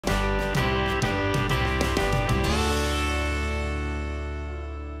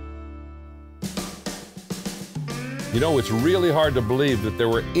You know, it's really hard to believe that there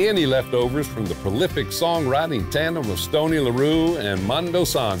were any leftovers from the prolific songwriting tandem of Stoney LaRue and Mando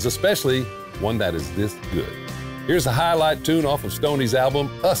Saenz, especially one that is this good. Here's a highlight tune off of Stoney's album,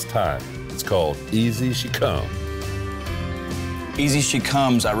 Us Time. It's called Easy She Comes. Easy She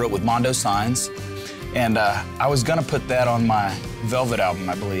Comes, I wrote with Mando Saenz, and I was gonna put that on my Velvet album,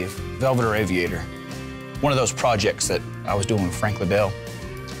 I believe, Velvet or Aviator. One of those projects that I was doing with Frank Liddell.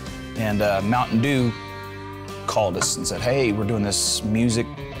 And Mountain Dew called us and said, hey, we're doing this music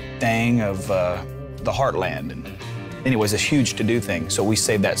thing of the Heartland. And anyways, this huge to-do thing, so we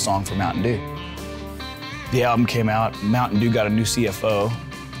saved that song for Mountain Dew. The album came out, Mountain Dew got a new CFO.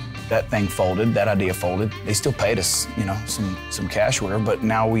 That thing folded, that idea folded. They still paid us, you know, some cash or whatever, but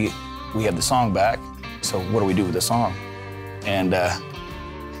now we have the song back, so what do we do with the song? And I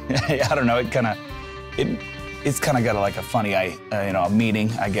don't know, it's kind of got like a funny, you know, a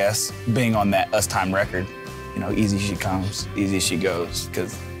meaning, I guess, being on that Us Time record. You know, easy she comes, easy she goes,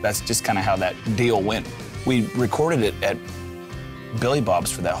 because that's just kind of how that deal went. We recorded it at Billy Bob's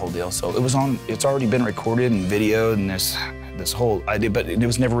for that whole deal, so it's already been recorded and videoed, and this whole idea, but it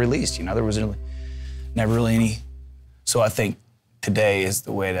was never released, you know, there was never really any. So I think today is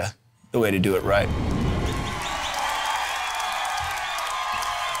the way to do it right.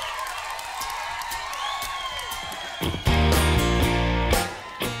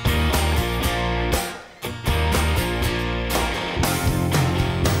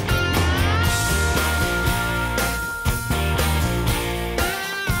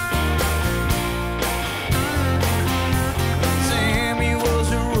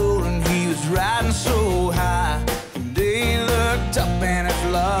 So high, they looked up and his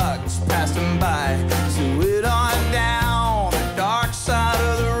lugs passed him by. So it on down the dark side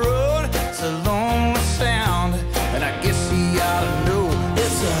of the road. It's a lonely sound, and I guess he ought to know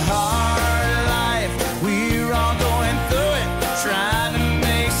it's a hard life. We're all going through it, trying to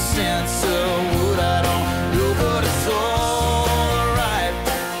make sense of what I don't know, but it's alright.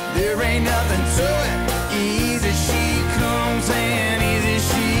 There ain't nothing to it. Easy she comes and easy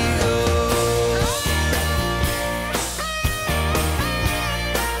she goes.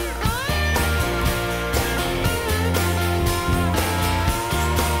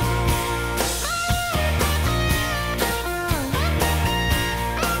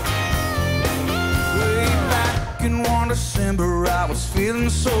 December, I was feeling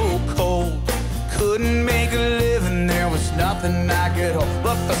so cold. Couldn't make a living, there was nothing I could hold.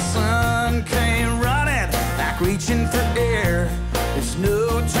 But the sun came running, back reaching for air. There's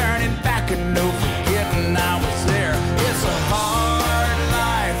no turning back and no forgetting I was there. It's a hard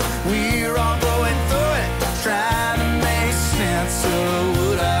life, we're all going through it, trying to make sense of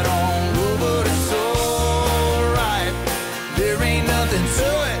what I don't know, but it's alright. There ain't nothing to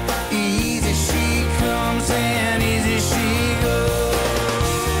it. Easy she comes and easy she goes.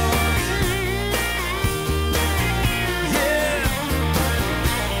 Yeah.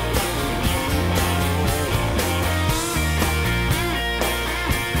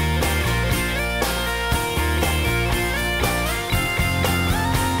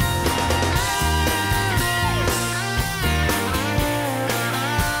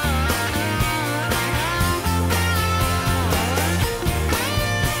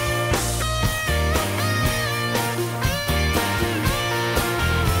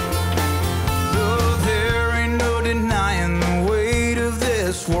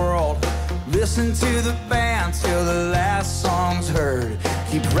 World. Listen to the band till the last song's heard.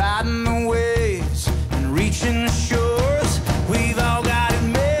 Keep riding the waves and reaching the shores. We've all got it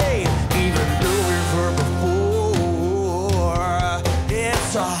made, even though we've heard before.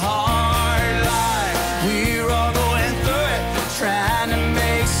 It's a hard